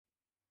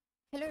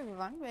Hello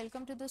everyone,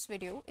 welcome to this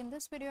video. In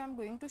this video, I'm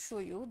going to show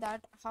you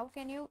that how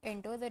can you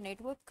enter the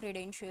network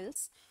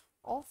credentials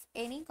of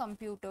any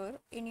computer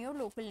in your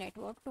local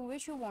network to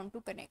which you want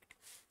to connect.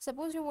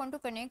 Suppose you want to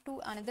connect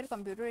to another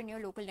computer in your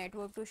local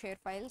network to share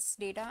files,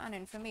 data and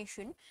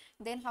information.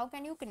 Then how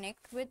can you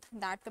connect with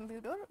that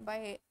computer?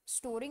 By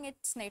storing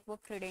its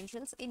network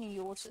credentials in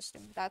your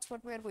system. That's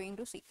what we are going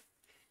to see.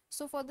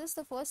 So for this,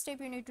 the first step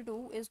you need to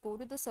do is go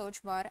to the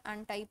search bar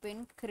and type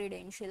in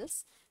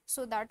credentials.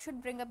 So that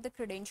should bring up the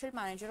credential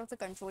manager of the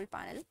control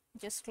panel.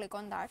 Just click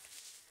on that.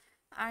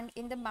 And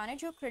in the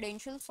manage your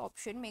credentials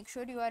option, make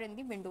sure you are in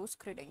the Windows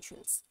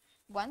credentials.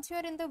 Once you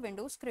are in the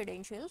Windows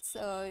credentials,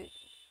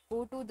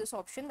 go to this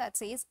option that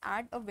says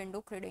add a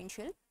window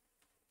credential,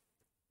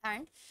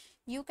 and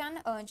you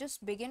can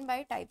just begin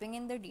by typing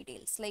in the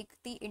details like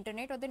the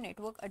internet or the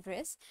network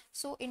address.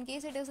 So in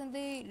case it is in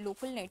the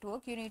local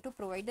network, you need to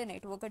provide the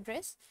network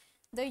address,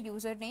 the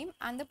username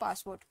and the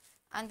password,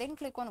 and then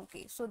click on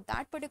OK. So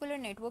that particular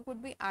network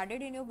would be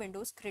added in your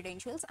Windows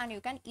credentials and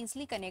you can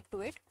easily connect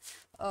to it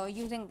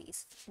using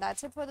these.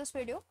 That's it for this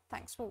video.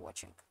 Thanks for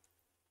watching.